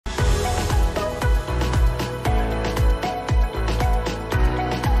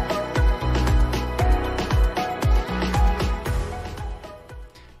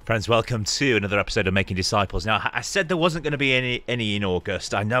Friends, welcome to another episode of Making Disciples. Now, I said there wasn't going to be any in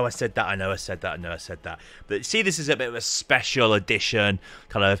August. I know I said that. But see, this is a bit of a special edition,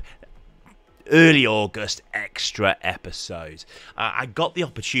 kind of early August extra episode. I got the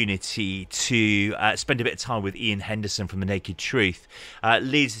opportunity to spend a bit of time with Ian Henderson from The Naked Truth.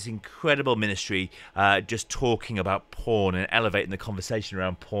 Leads this incredible ministry just talking about porn and elevating the conversation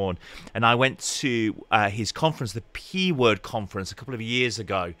around porn. And I went to his conference, the P Word conference, a couple of years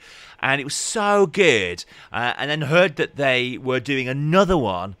ago, and it was so good. And then heard that they were doing another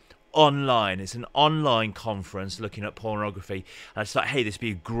one online. It's an online conference looking at pornography, and I just thought, hey, this would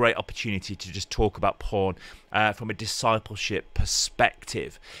be a great opportunity to just talk about porn from a discipleship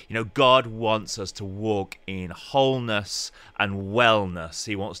perspective. You know, God wants us to walk in wholeness and wellness.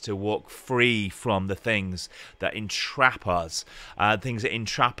 He wants to walk free from the things that entrap us. Things that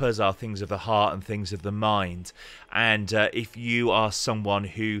entrap us are things of the heart and things of the mind. And if you are someone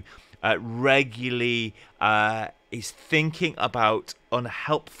who regularly is thinking about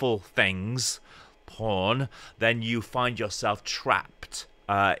unhelpful things, porn, then you find yourself trapped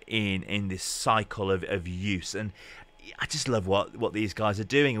in this cycle of use. And I just love what these guys are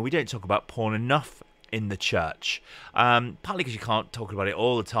doing. And we don't talk about porn enough in the church, partly because you can't talk about it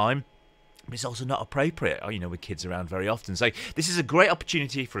all the time. But it's also not appropriate, you know, with kids around very often. So this is a great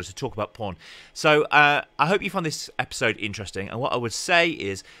opportunity for us to talk about porn. So I hope you find this episode interesting. And what I would say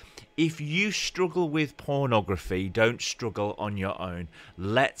is, if you struggle with pornography, don't struggle on your own.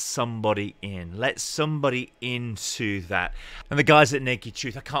 Let somebody in. Let somebody into that. And the guys at Naked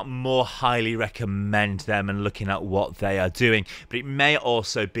Truth, I can't more highly recommend them and looking at what they are doing. But it may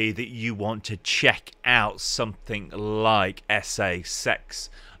also be that you want to check out something like SA, Sex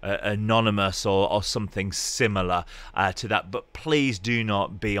Anonymous, or something similar to that. But please do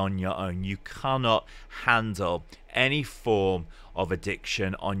not be on your own. You cannot handle any form of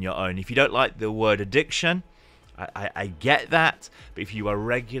addiction on your own. If you don't like the word addiction, I get that, but if you are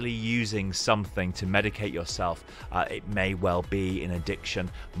regularly using something to medicate yourself, it may well be an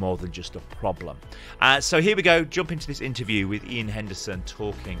addiction more than just a problem. So here we go, jump into this interview with Ian Henderson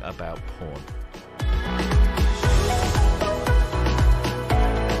talking about porn.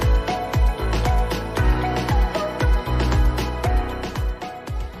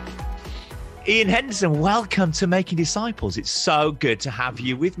 Ian Henderson, welcome to Making Disciples. It's so good to have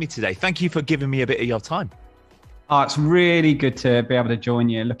you with me today. Thank you for giving me a bit of your time. Oh, it's really good to be able to join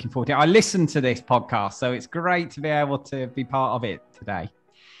you. Looking forward to it. I listened to this podcast, so it's great to be able to be part of it today.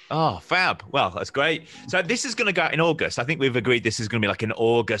 Oh, fab. Well, that's great. So this is going to go out in August. I think we've agreed this is going to be like an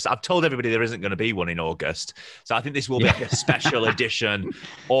August. I've told everybody there isn't going to be one in August. So I think this will be a special edition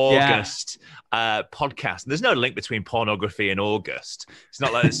August podcast. And there's no link between pornography and August. It's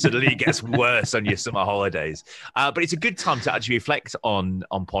not like it suddenly gets worse on your summer holidays. But it's a good time to actually reflect on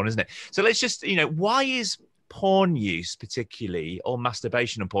porn, isn't it? So let's just, why is porn use particularly, or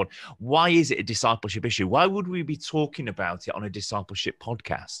masturbation and porn, why is it a discipleship issue? Why would we be talking about it on a discipleship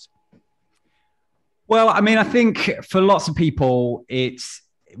podcast? Well, I mean, I think for lots of people,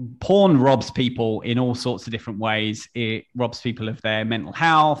 porn robs people in all sorts of different ways. It robs people of their mental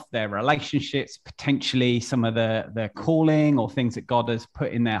health, their relationships, potentially some of their calling or things that God has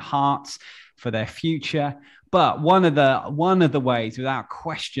put in their hearts for their future. But one of the ways, without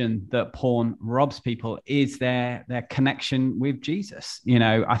question, that porn robs people is their connection with Jesus.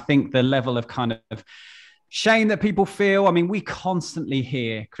 I think the level of kind of shame that people feel. I mean, we constantly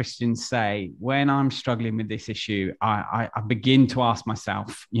hear Christians say, when I'm struggling with this issue, I begin to ask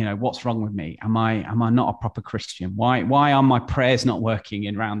myself, what's wrong with me? Am I not a proper Christian? Why are my prayers not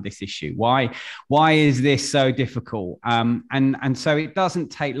working around this issue? Why is this so difficult? And so it doesn't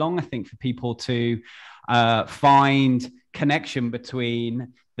take long, I think, for people to find connection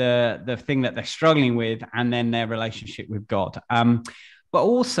between the thing that they're struggling with and then their relationship with God. But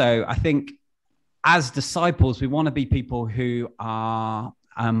also, I think as disciples, we want to be people who are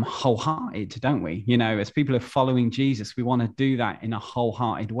wholehearted, don't we? As people who are following Jesus, we want to do that in a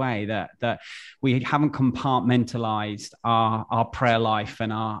wholehearted way, that we haven't compartmentalized our prayer life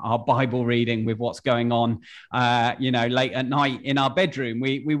and our Bible reading with what's going on, late at night in our bedroom.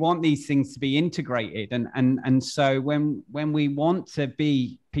 We want these things to be integrated. And so when we want to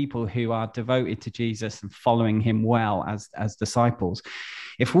be people who are devoted to Jesus and following him well as disciples,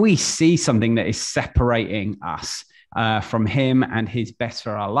 if we see something that is separating us from him and his best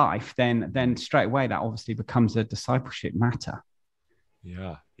for our life, then straight away that obviously becomes a discipleship matter.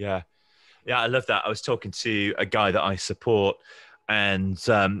 Yeah, I love that. I was talking to a guy that I support, and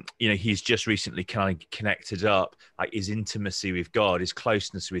he's just recently kind of connected up like his intimacy with God, his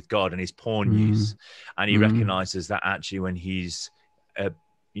closeness with God, and his porn use, and he recognizes that actually when he's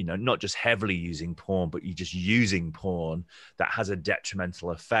not just heavily using porn, but you're just using porn, that has a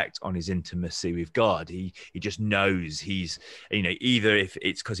detrimental effect on his intimacy with God. He just knows he's, either if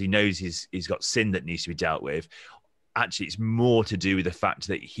it's because he knows he's got sin that needs to be dealt with. Actually, it's more to do with the fact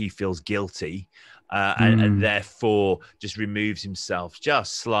that he feels guilty, and therefore just removes himself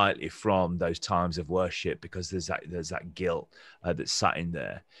just slightly from those times of worship, because there's that guilt that's sat in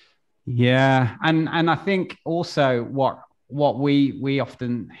there. Yeah, and I think also what we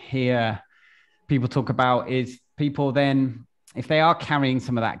often hear people talk about is people then, if they are carrying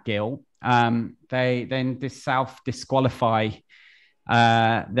some of that guilt, they then self-disqualify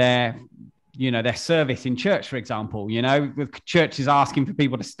their service in church, for example. With churches asking for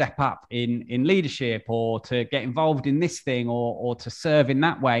people to step up in leadership, or to get involved in this thing, or to serve in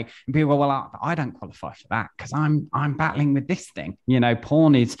that way, and people go, well, I don't qualify for that because I'm battling with this thing.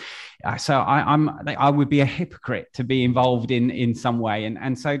 Porn is so I would be a hypocrite to be involved in some way,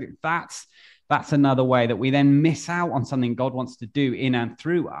 and so that's another way that we then miss out on something God wants to do in and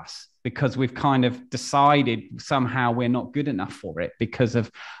through us, because we've kind of decided somehow we're not good enough for it because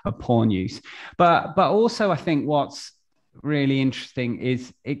of porn use. But also, I think what's really interesting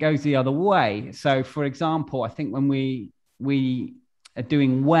is it goes the other way. So, for example, I think when we are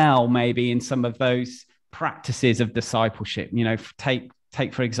doing well, maybe in some of those practices of discipleship, take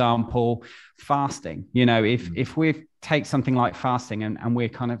for example, fasting. If we take something like fasting and we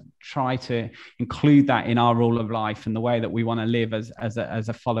kind of try to include that in our rule of life and the way that we want to live as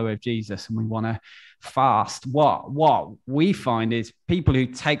a follower of Jesus, and we want to fast, what we find is people who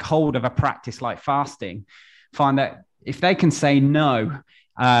take hold of a practice like fasting find that if they can say no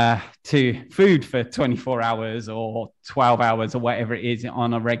to food for 24 hours or 12 hours or whatever it is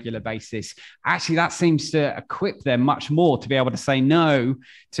on a regular basis, actually that seems to equip them much more to be able to say no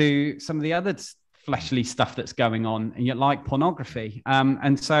to some of the other fleshly stuff that's going on, and like pornography.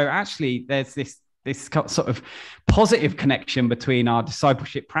 And so actually there's this sort of positive connection between our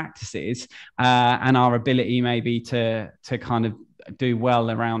discipleship practices and our ability maybe to kind of do well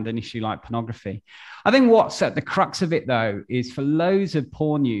around an issue like pornography. I think what's at the crux of it, though, is for loads of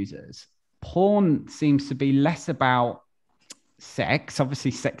porn users, porn seems to be less about sex. Obviously,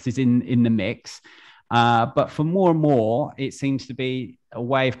 sex is in the mix. But for more and more, it seems to be a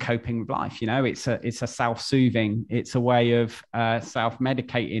way of coping with life. It's a self-soothing. It's a way of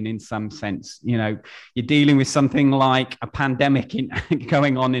self-medicating in some sense. You're dealing with something like a pandemic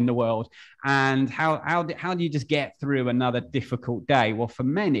going on in the world, and how do you just get through another difficult day? Well, for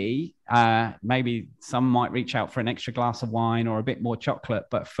many, maybe some might reach out for an extra glass of wine or a bit more chocolate,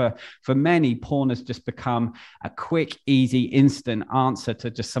 but for many, porn has just become a quick, easy, instant answer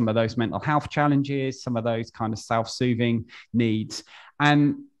to just some of those mental health challenges, some of those kind of self-soothing needs.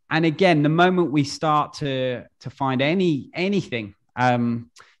 And again, the moment we start to find anything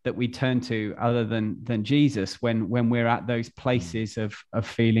that we turn to other than Jesus, when we're at those places of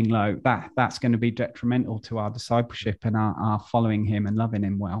feeling low, that's going to be detrimental to our discipleship and our following him and loving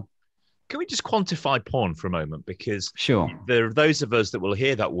him well. Can we just quantify porn for a moment? Because sure, there are those of us that will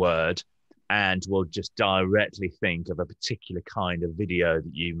hear that word and will just directly think of a particular kind of video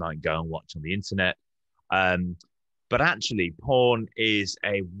that you might go and watch on the internet. But actually, porn is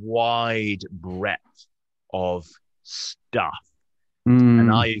a wide breadth of stuff.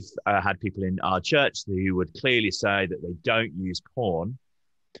 And I've had people in our church who would clearly say that they don't use porn,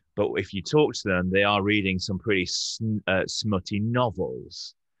 but if you talk to them, they are reading some pretty smutty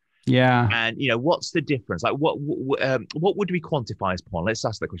novels. Yeah. And, what's the difference? Like, what would we quantify as porn? Let's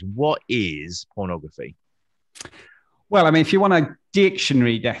ask that question. What is pornography? Well, I mean, if you want a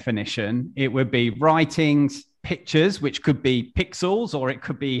dictionary definition, it would be writings, pictures, which could be pixels, or it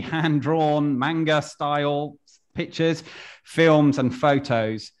could be hand-drawn manga style pictures, films and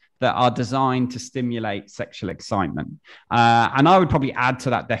photos that are designed to stimulate sexual excitement. And I would probably add to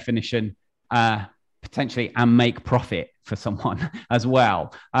that definition potentially and make profit for someone as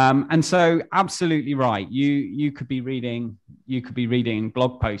well. And so absolutely right. You could be reading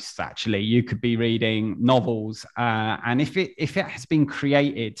blog posts, actually. You could be reading novels. And if it has been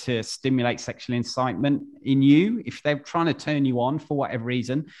created to stimulate sexual excitement in you, if they're trying to turn you on for whatever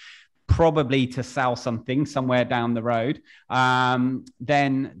reason, probably to sell something somewhere down the road, then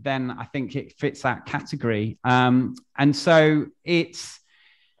I think it fits that category. And so I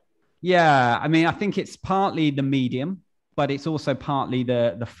mean, I think it's partly the medium, but it's also partly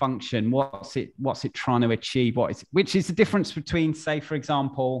the function. What's it trying to achieve? Which is the difference between, say, for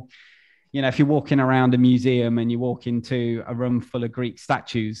example, you know, if you're walking around a museum and you walk into a room full of Greek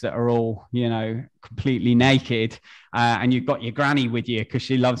statues that are all, you know, completely naked, and you've got your granny with you because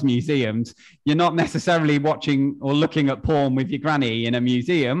she loves museums, you're not necessarily watching or looking at porn with your granny in a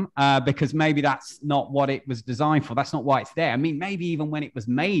museum, because maybe that's not what it was designed for. That's not why it's there. I mean, maybe even when it was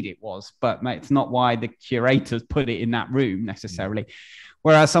made, it was, but it's not why the curators put it in that room necessarily.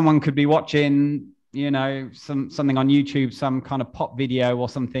 Whereas someone could be watching, you know, something on YouTube, some kind of pop video or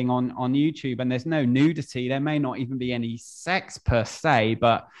something on YouTube, and there's no nudity. There may not even be any sex per se,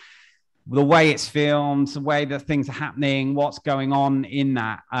 but the way it's filmed, the way that things are happening, what's going on in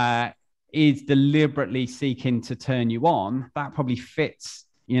that is deliberately seeking to turn you on. That probably fits,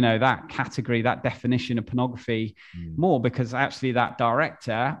 you know, that category, that definition of pornography more, because actually that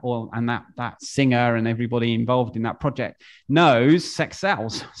director and that singer and everybody involved in that project knows sex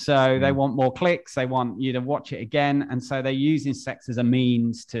sells. So they want more clicks. They want you to watch it again. And so they're using sex as a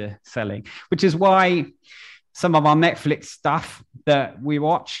means to selling, which is why some of our Netflix stuff that we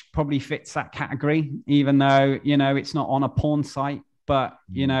watch probably fits that category, even though, you know, it's not on a porn site, but,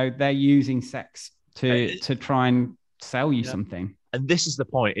 you know, they're using sex to try and sell you something. And this is the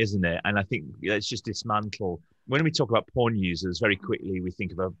point, isn't it? And I think let's just dismantle. When we talk about porn users, very quickly we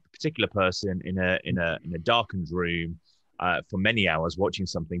think of a particular person in a darkened room for many hours watching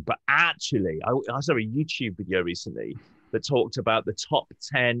something. But actually, I saw a YouTube video recently that talked about the top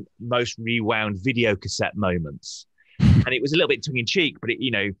 10 most rewound video cassette moments, and it was a little bit tongue in cheek, but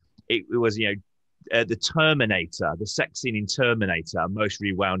it was the Terminator, the sex scene in Terminator, most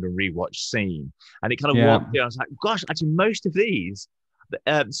rewound and rewatched scene. And it kind of walked through. I was like, gosh, actually, most of these,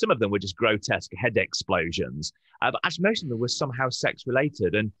 some of them were just grotesque head explosions, but actually most of them were somehow sex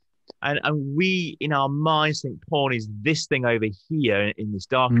related. And we, in our minds, think porn is this thing over here in this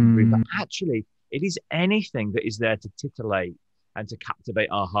darkened room, but actually, it is anything that is there to titillate and to captivate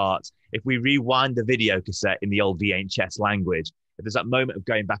our hearts. If we rewind the video cassette in the old VHS language, if there's that moment of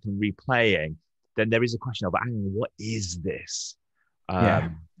going back and replaying, then there is a question of, what is this?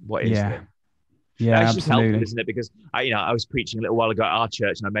 What is it? Yeah, it's just helpful, isn't it? Because I was preaching a little while ago at our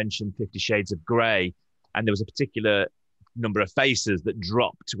church, and I mentioned 50 Shades of Grey, and there was a particular number of faces that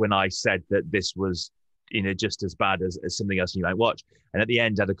dropped when I said that this was, just as bad as something else you might watch. And at the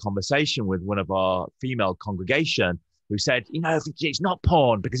end, I had a conversation with one of our female congregation who said, it's not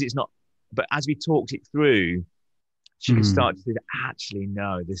porn because it's not. But as we talked it through, she could start to think, actually,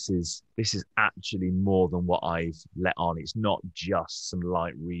 no, this is actually more than what I've let on. It's not just some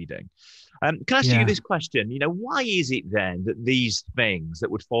light reading. Can I ask you this question? Why is it then that these things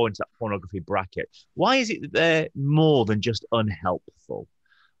that would fall into that pornography bracket, why is it that they're more than just unhelpful?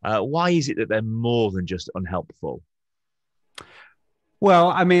 Why is it that they're more than just unhelpful? Well,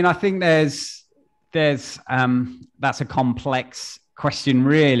 I mean, I think there's that's a complex question,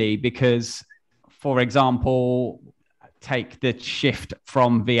 really, because, for example, take the shift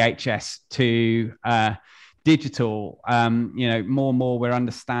from VHS to digital. More and more we're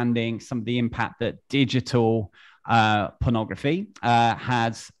understanding some of the impact that digital pornography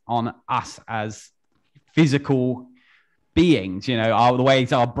has on us as physical beings. The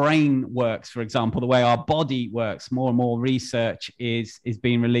ways our brain works, for example, the way our body works. More and more research is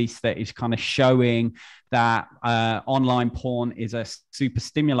being released that is kind of showing that online porn is a super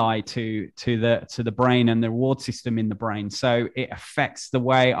stimuli to the brain and the reward system in the brain. So it affects the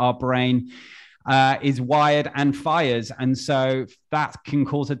way our brain is wired and fires, and so that can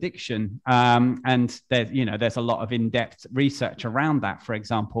cause addiction. And there's a lot of in-depth research around that. For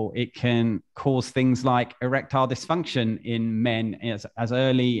example, it can cause things like erectile dysfunction in men as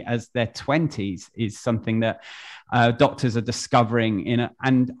early as their 20s, is something that doctors are discovering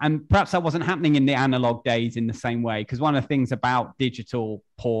and perhaps that wasn't happening in the analog days in the same way, because one of the things about digital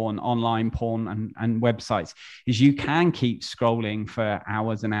porn, online porn and websites is you can keep scrolling for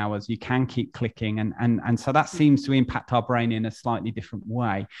hours and hours. You can keep clicking, and so that seems to impact our brain in a slightly different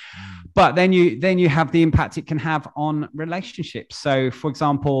way. But then you have the impact it can have on relationships. So, for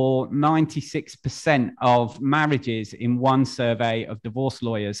example, 96% of marriages in one survey of divorce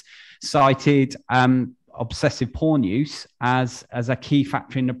lawyers cited obsessive porn use as a key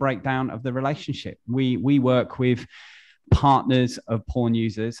factor in the breakdown of the relationship. We work with partners of porn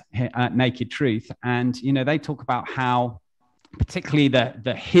users at Naked Truth, and they talk about how, particularly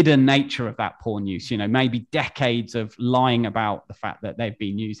the hidden nature of that porn use, maybe decades of lying about the fact that they've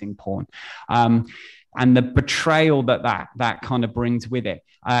been using porn, and the betrayal that kind of brings with it,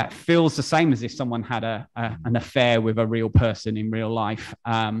 feels the same as if someone had an affair with a real person in real life.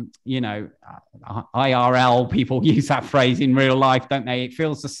 IRL, people use that phrase in real life, don't they? It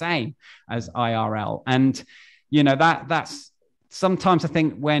feels the same as IRL. And that's sometimes I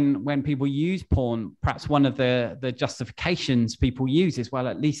think when people use porn, perhaps one of the justifications people use is, well,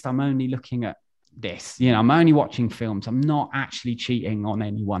 at least I'm only looking at this, I'm only watching films, I'm not actually cheating on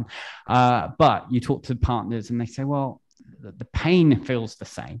anyone. But you talk to partners and they say, well, the pain feels the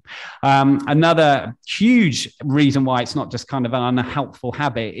same. Another huge reason why it's not just kind of an unhelpful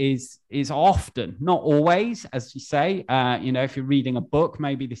habit is often, not always, as you say, if you're reading a book,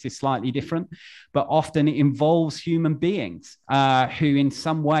 maybe this is slightly different, but often it involves human beings who in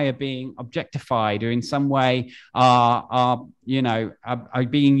some way are being objectified, or in some way are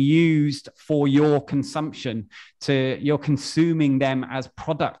being used for your consumption. You're consuming them as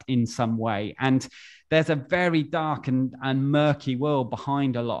product in some way. And there's a very dark and murky world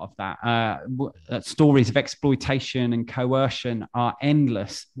behind a lot of that. Stories of exploitation and coercion are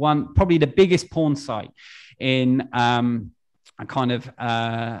endless. Probably the biggest porn site in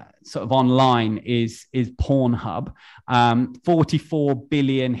sort of online is Pornhub. 44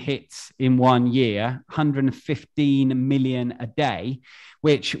 billion hits in 1 year, 115 million a day,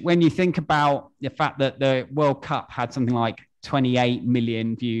 which when you think about the fact that the World Cup had something like 28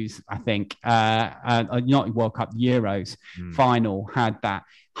 million views, I think, not World Cup, Euros final had that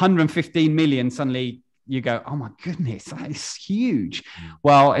 115 million. Suddenly you go, oh my goodness, that is huge.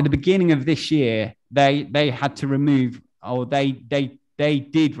 Well, at the beginning of this year, they had to remove, or they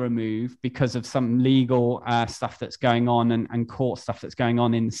did remove, because of some legal stuff that's going on and court stuff that's going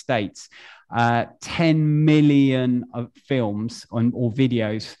on in the States, 10 million of films or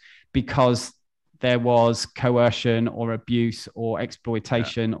videos, because there was coercion or abuse or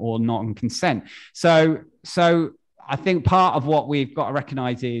exploitation or non-consent. So I think part of what we've got to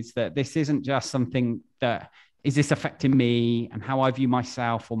recognize is that this isn't just something that, is this affecting me and how I view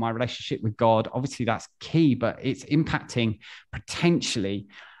myself or my relationship with God? Obviously that's key, but it's impacting potentially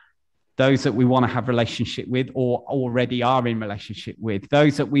those that we want to have relationship with or already are in relationship with,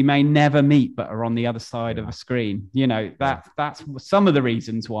 those that we may never meet but are on the other side of a screen. That's some of the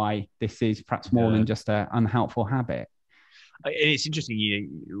reasons why this is perhaps more than just an unhelpful habit. It's interesting,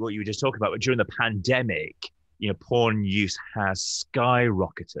 what you were just talking about, but during the pandemic, porn use has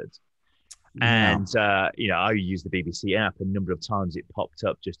skyrocketed. And, I used the BBC app, a number of times it popped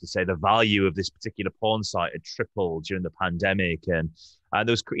up just to say the value of this particular porn site had tripled during the pandemic. And there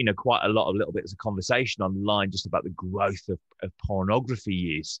was, quite a lot of little bits of conversation online just about the growth of pornography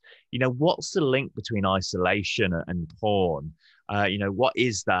use. What's the link between isolation and porn? What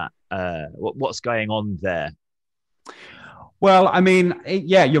is that? What's going on there? Well, I mean,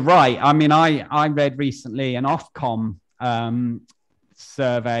 you're right. I mean, I read recently an Ofcom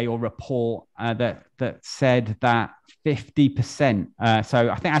survey or report that said that 50%, so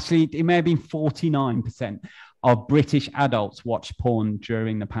I think actually it may have been 49% of British adults watched porn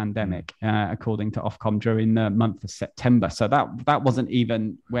during the pandemic, according to Ofcom, during the month of September. So that wasn't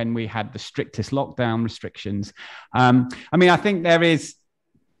even when we had the strictest lockdown restrictions. I mean, I think there is,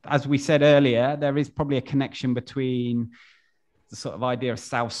 as we said earlier, there is probably a connection between the sort of idea of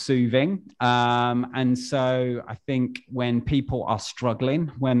self-soothing. And so I think when people are struggling,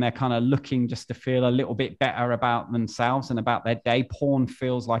 when they're kind of looking just to feel a little bit better about themselves and about their day, porn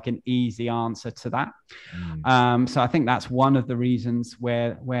feels like an easy answer to that. So I think that's one of the reasons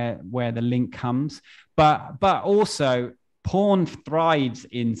where the link comes. But also porn thrives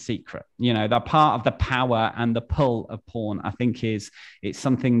in secret. The part of the power and the pull of porn, I think, it's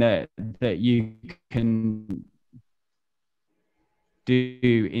something that you can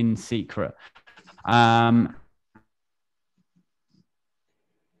do in secret. Part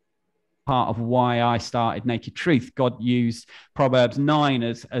of why I started Naked Truth, God used Proverbs 9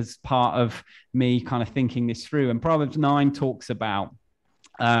 as part of me kind of thinking this through. And Proverbs 9 talks about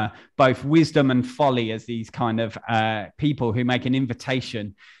both wisdom and folly as these kind of people who make an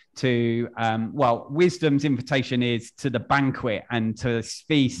invitation to, wisdom's invitation is to the banquet and to this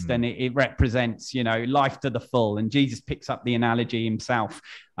feast, and it represents, life to the full. And Jesus picks up the analogy himself,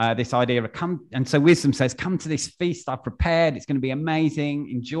 this idea of come. And so wisdom says, come to this feast I've prepared. It's going to be amazing.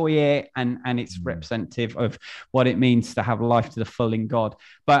 Enjoy it. And it's representative of what it means to have life to the full in God.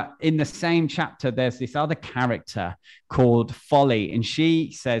 But in the same chapter, there's this other character called Folly. And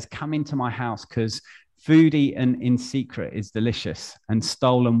she says, come into my house because food eaten in secret is delicious and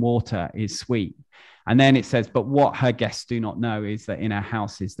stolen water is sweet. And then it says, but what her guests do not know is that in her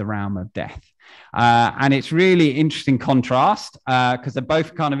house is the realm of death. And it's really interesting contrast because they're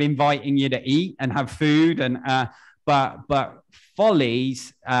both kind of inviting you to eat and have food. And but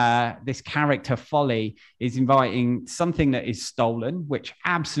Folly's, this character Folly is inviting something that is stolen, which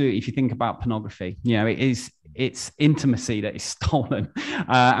absolutely, if you think about pornography, it is it's intimacy that is stolen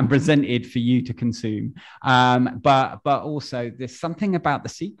and presented for you to consume. But also there's something about the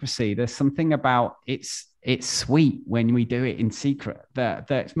secrecy. There's something about it's sweet when we do it in secret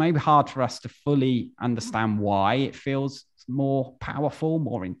that it's maybe hard for us to fully understand why it feels more powerful,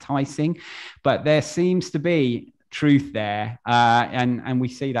 more enticing, but there seems to be truth there, and we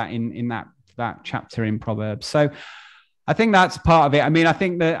see that in that chapter in Proverbs. So I think that's part of it. I mean, I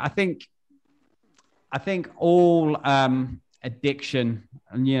think all addiction,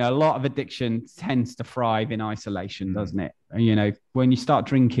 and a lot of addiction tends to thrive in isolation, doesn't it? When you start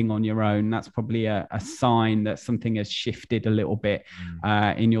drinking on your own, that's probably a sign that something has shifted a little bit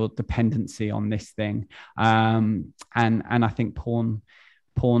in your dependency on this thing. And I think porn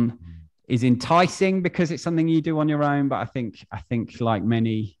is enticing because it's something you do on your own. But I think like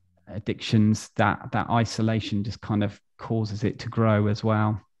many addictions, that isolation just kind of causes it to grow as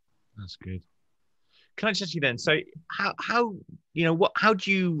well. That's good. Can I just ask you then? So, how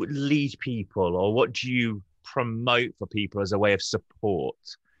do you lead people, or what do you promote for people as a way of support?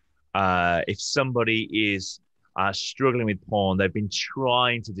 If somebody is struggling with porn, they've been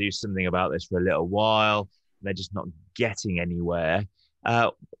trying to do something about this for a little while, they're just not getting anywhere.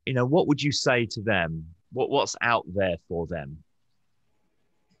 What would you say to them? What's out there for them?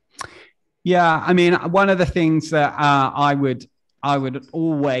 Yeah, I mean, one of the things that I would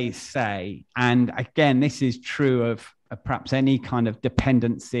always say, and again, this is true of perhaps any kind of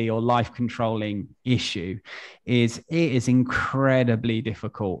dependency or life controlling issue, is it is incredibly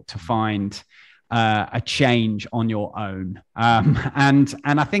difficult to find a change on your own. And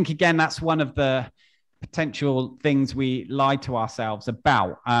I think, again, that's one of the potential things we lie to ourselves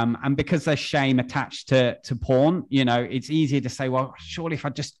about. And because there's shame attached to porn, it's easier to say, well, surely if I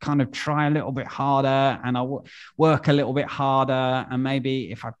just kind of try a little bit harder and I work a little bit harder, and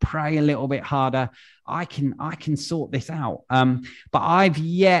maybe if I pray a little bit harder, I can sort this out. But I've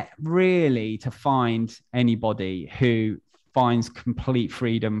yet really to find anybody who finds complete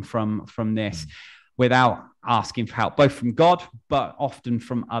freedom from this without asking for help, both from God, but often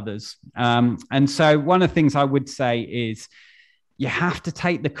from others. And so one of the things I would say is you have to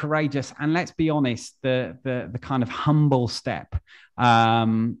take the courageous, and let's be honest, the kind of humble step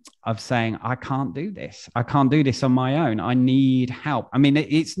of saying, I can't do this. I can't do this on my own. I need help. I mean,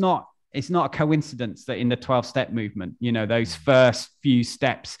 it's not a coincidence that in the 12-step movement, those first few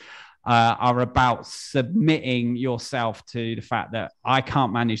steps are about submitting yourself to the fact that I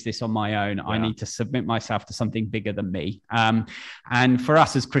can't manage this on my own. Yeah. I need to submit myself to something bigger than me. And for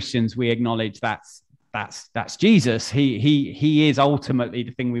us as Christians, we acknowledge that's Jesus. He is ultimately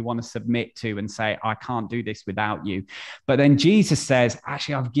the thing we want to submit to and say, I can't do this without you. But then Jesus says,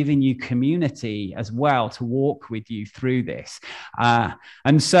 actually, I've given you community as well to walk with you through this.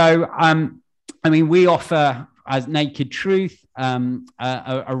 And so, I mean, we offer as Naked Truth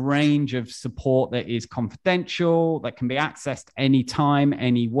a range of support that is confidential, that can be accessed anytime,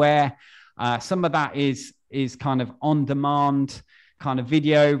 anywhere. Some of that is kind of on-demand kind of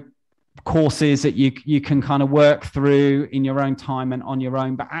video courses that you can kind of work through in your own time and on your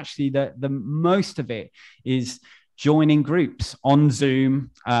own. But actually, the most of it is joining groups on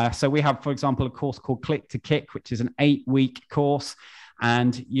Zoom. So we have, for example, a course called Click to Kick, which is an 8-week course.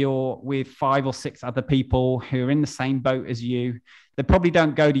 And you're with 5 or 6 other people who are in the same boat as you. They probably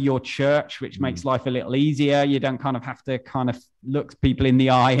don't go to your church, which makes life a little easier. You don't kind of have to kind of look people in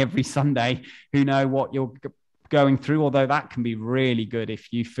the eye every Sunday who know what you're going through, although that can be really good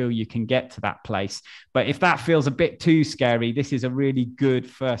if you feel you can get to that place. But if that feels a bit too scary, this is a really good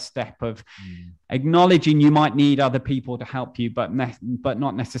first step of acknowledging you might need other people to help you, but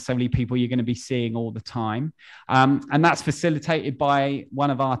not necessarily people you're going to be seeing all the time. And that's facilitated by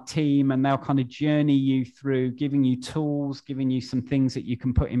one of our team, and they'll kind of journey you through, giving you tools, giving you some things that you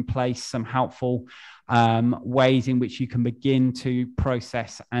can put in place, some helpful ways in which you can begin to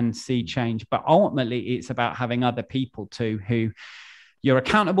process and see change. But ultimately, it's about having other people too who you're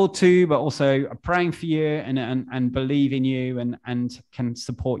accountable to, but also are praying for you and believe in you and can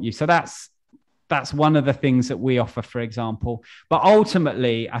support you. So that's one of the things that we offer, for example. But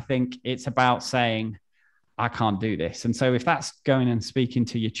ultimately, I think it's about saying, I can't do this. And so if that's going and speaking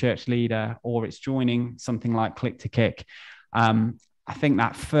to your church leader, or it's joining something like Click to Kick, I think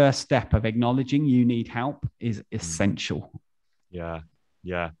that first step of acknowledging you need help is essential. Yeah.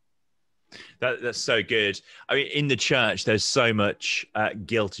 That's so good. I mean, in the church, there's so much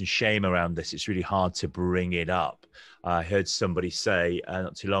guilt and shame around this. It's really hard to bring it up. I heard somebody say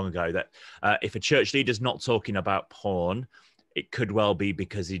not too long ago that if a church leader's not talking about porn, it could well be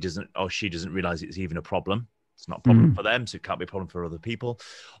because he doesn't or she doesn't realize it's even a problem. it's not a problem for them, so it can't be a problem for other people.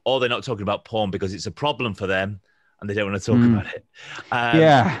 Or they're not talking about porn because it's a problem for them and they don't want to talk about it.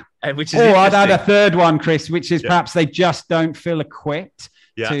 Yeah. And which is Or I'd add a interesting. third one, Chris, which is perhaps they just don't feel equipped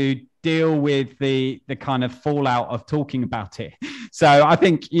to deal with the kind of fallout of talking about it. So I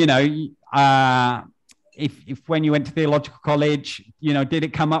think, if when you went to theological college, did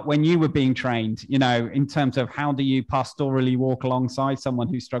it come up when you were being trained, in terms of how do you pastorally walk alongside someone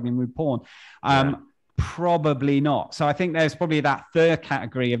who's struggling with porn? Probably not. So I think there's probably that third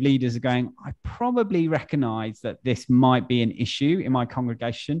category of leaders are going, I probably recognize that this might be an issue in my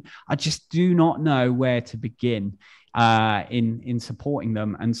congregation. I just do not know where to begin in supporting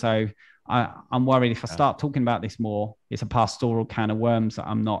them. And so I'm worried if I start talking about this more, it's a pastoral can of worms that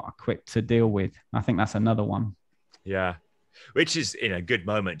I'm not equipped to deal with. I think that's another one. Yeah. Which is a good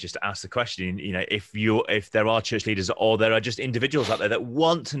moment just to ask the question, if there are church leaders or there are just individuals out there that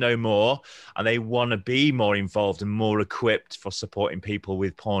want to know more and they want to be more involved and more equipped for supporting people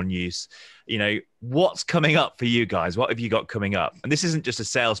with porn use, what's coming up for you guys? What have you got coming up? And this isn't just a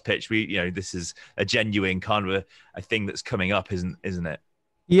sales pitch. This is a genuine kind of a thing that's coming up, isn't it?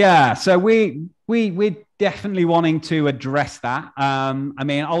 Yeah, so we're definitely wanting to address that.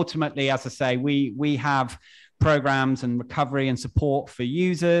 Ultimately, as I say, we have programs and recovery and support for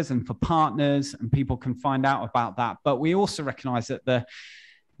users and for partners, and people can find out about that. But we also recognize that the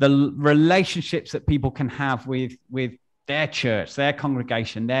relationships that people can have with their church, their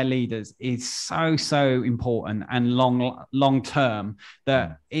congregation, their leaders is so important and long term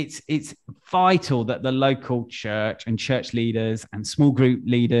that it's vital that the local church and church leaders and small group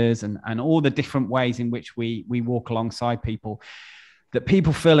leaders and all the different ways in which we walk alongside people, that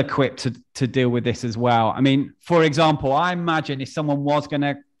people feel equipped to deal with this as well. I mean, for example, I imagine if someone was going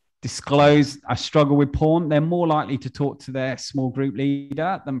to disclose a struggle with porn, they're more likely to talk to their small group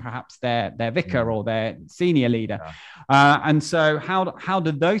leader than perhaps their vicar or their senior leader. And so how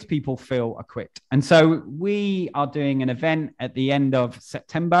do those people feel equipped? And so we are doing an event at the end of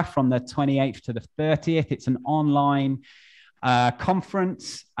September from the 28th to the 30th. It's an online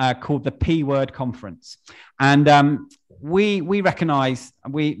conference called the P Word Conference. And we recognize,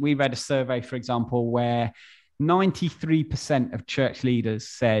 we read a survey, for example, where 93% of church leaders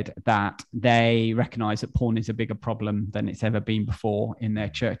said that they recognize that porn is a bigger problem than it's ever been before in their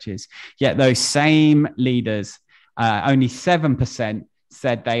churches. Yet those same leaders, only 7%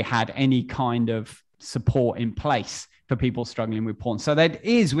 said they had any kind of support in place for people struggling with porn. So there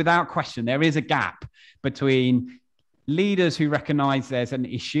is, without question, there is a gap between leaders who recognize there's an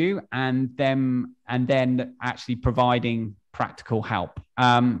issue and then actually providing practical help.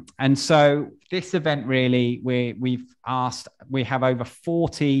 And so this event really, we have over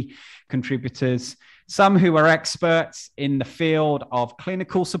 40 contributors, some who are experts in the field of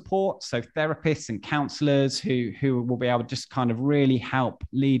clinical support, so therapists and counselors who will be able to just kind of really help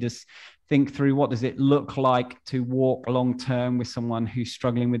leaders think through what does it look like to walk long term with someone who's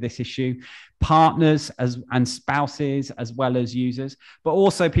struggling with this issue, partners and spouses as well as users, but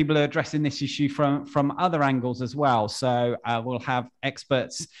also people are addressing this issue from other angles as well. So we'll have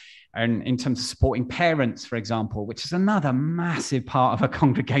experts in terms of supporting parents, for example, which is another massive part of a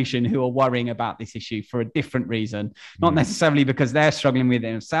congregation who are worrying about this issue for a different reason, not necessarily because they're struggling with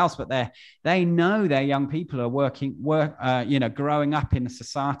it themselves, but they know their young people are growing up in a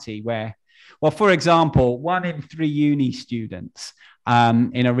society where, well, for example, 1 in 3 uni students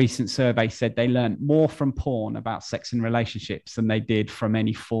in a recent survey said they learned more from porn about sex and relationships than they did from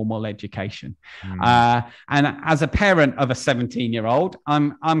any formal education. And as a parent of a 17-year-old,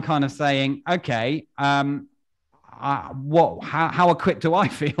 I'm kind of saying, okay, how equipped do I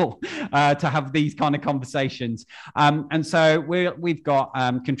feel to have these kind of conversations? And so we've got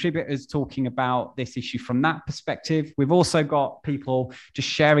contributors talking about this issue from that perspective. We've also got people just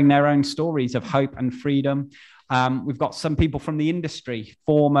sharing their own stories of hope and freedom. We've got some people from the industry,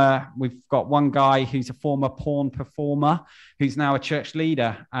 we've got one guy who's a former porn performer, who's now a church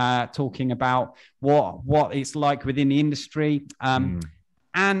leader, talking about what it's like within the industry.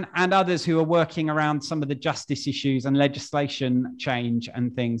 And others who are working around some of the justice issues and legislation change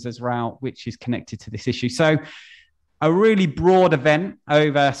and things as well, which is connected to this issue. So a really broad event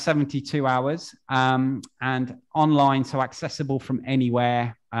over 72 hours and online, so accessible from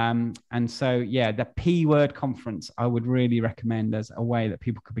anywhere. And so, yeah, the P Word Conference, I would really recommend as a way that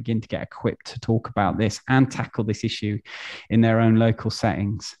people could begin to get equipped to talk about this and tackle this issue in their own local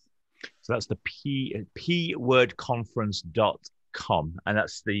settings. So that's the pwordconference.com, and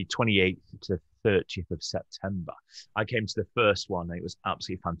that's the 28th to 30th of September. I came to the first one and it was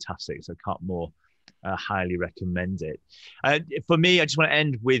absolutely fantastic, so I can't highly recommend it. For me, I just want to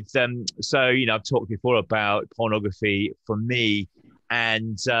end with, so, I've talked before about pornography for me,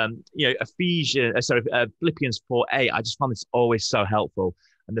 and, Philippians 4:8, I just found this always so helpful.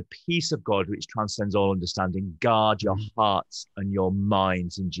 And the peace of God, which transcends all understanding, guard your hearts and your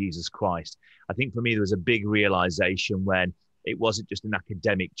minds in Jesus Christ. I think for me, there was a big realization when it wasn't just an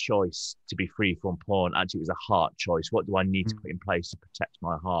academic choice to be free from porn. Actually, it was a heart choice. What do I need to put in place to protect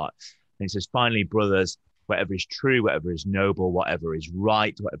my heart? And he says, finally, brothers, whatever is true, whatever is noble, whatever is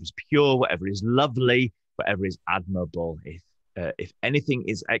right, whatever is pure, whatever is lovely, whatever is admirable, if anything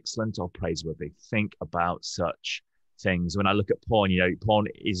is excellent or praiseworthy, think about such things. When I look at porn, porn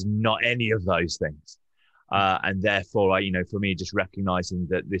is not any of those things. And therefore, for me, just recognizing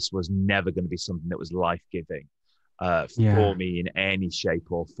that this was never going to be something that was life-giving for me in any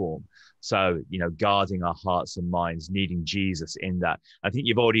shape or form. So, guarding our hearts and minds, needing Jesus in that. I think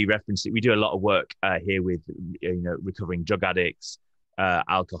you've already referenced it. We do a lot of work here with, recovering drug addicts,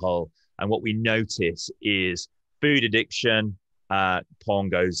 alcohol. And what we notice is food addiction, porn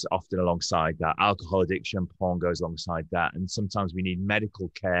goes often alongside that. Alcohol addiction, porn goes alongside that. And sometimes we need medical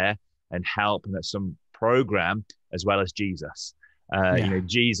care and help, and that's some program, as well as Jesus.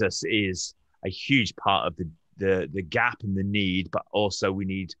 Jesus is a huge part of the gap and the need, but also we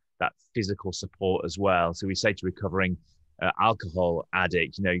need that physical support as well. So we say to recovering alcohol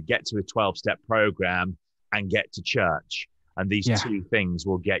addict, get to a 12-step program and get to church. And these two things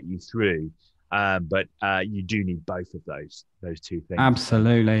will get you through. But you do need both of those two things.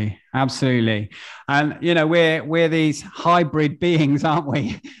 Absolutely. And we're these hybrid beings, aren't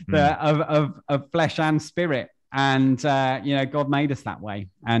we? Of flesh and spirit. And God made us that way.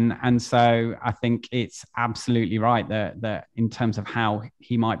 And so I think it's absolutely right that in terms of how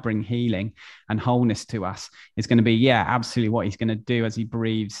he might bring healing and wholeness to us, it's going to be absolutely what he's going to do as he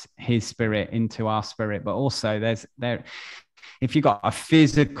breathes his spirit into our spirit. But also if you've got a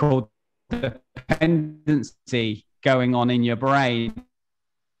physical dependency going on in your brain,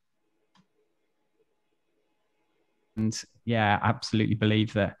 and absolutely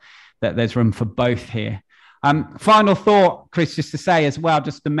believe that there's room for both here. Final thought, Chris, just to say as well,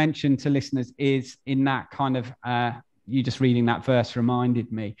 just to mention to listeners, is in that kind of you just reading that verse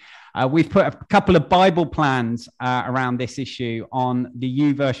reminded me. We've put a couple of Bible plans around this issue on the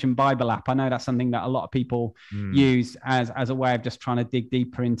YouVersion Bible app. I know that's something that a lot of people use as a way of just trying to dig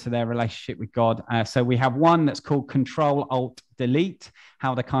deeper into their relationship with God. So we have one that's called Control-Alt-Delete,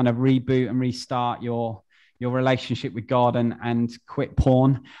 how to kind of reboot and restart your relationship with God and quit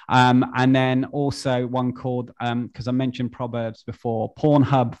porn. And then also one called, because I mentioned Proverbs before,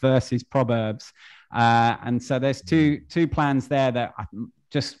 Pornhub versus Proverbs. And so there's two plans there that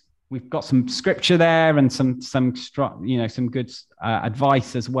we've got some scripture there and some good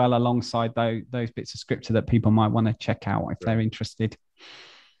advice as well alongside those bits of scripture that people might want to check out if they're interested.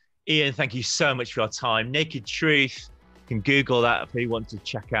 Ian, thank you so much for your time. Naked Truth. Can Google that if you want to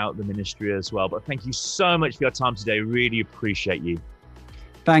check out the ministry as well. But thank you so much for your time today. Really appreciate you.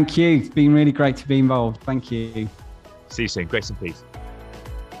 Thank you. It's been really great to be involved. Thank you. See you soon. Grace and peace.